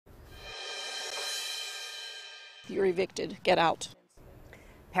You're evicted. Get out.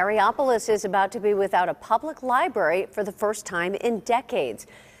 Perryopolis is about to be without a public library for the first time in decades.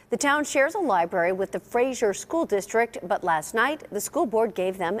 The town shares a library with the Frazier School District, but last night the school board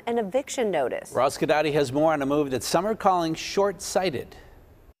gave them an eviction notice. Guidotti has more on a move that some are calling short-sighted.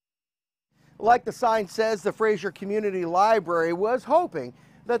 Like the sign says, the Frazier Community Library was hoping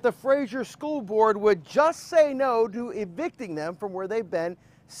that the Frazier School Board would just say no to evicting them from where they've been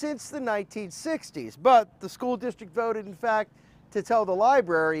since the 1960s. But the school district voted, in fact, to tell the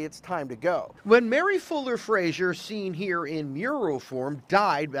library it's time to go. When Mary Fuller Frazier, seen here in mural form,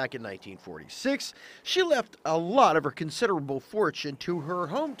 died back in 1946, she left a lot of her considerable fortune to her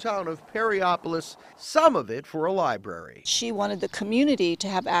hometown of Perryopolis, some of it for a library. She wanted the community to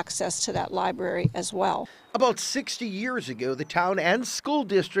have access to that library as well. About 60 years ago, the town and school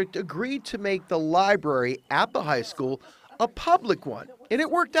district agreed to make the library at the high school a public one, and it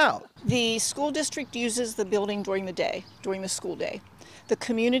worked out. The school district uses the building during the day, during the school day. The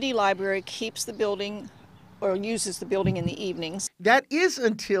community library keeps the building or uses the building in the evenings. That is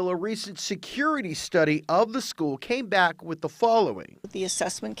until a recent security study of the school came back with the following. The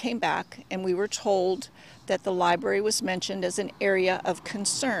assessment came back and we were told that the library was mentioned as an area of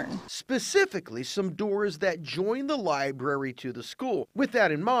concern. Specifically, some doors that join the library to the school. With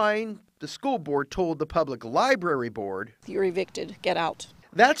that in mind, the school board told the public library board, "You're evicted. Get out."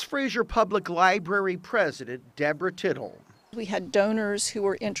 That's Frazier Public Library President Deborah Tidholm. We had donors who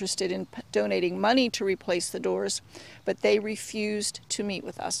were interested in donating money to replace the doors, but they refused to meet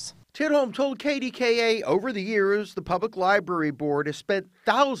with us. Tidholm told KDKA over the years, the Public Library Board has spent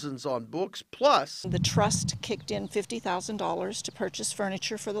thousands on books, plus the trust kicked in $50,000 to purchase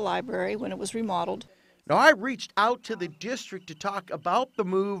furniture for the library when it was remodeled. Now, I reached out to the district to talk about the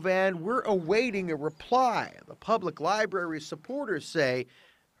move, and we're awaiting a reply. The public library supporters say,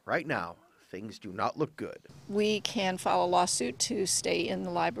 right now, things do not look good. We can file a lawsuit to stay in the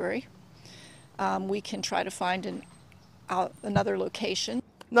library. We can try to find another location.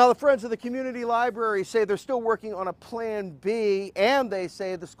 Now, the Friends of the Community Library say they're still working on a plan B, and they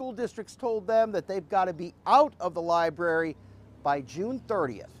say the school district's told them that they've got to be out of the library by June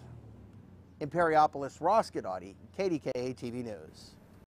 30th. In Perryopolis, Guidotti, KDKA-TV News.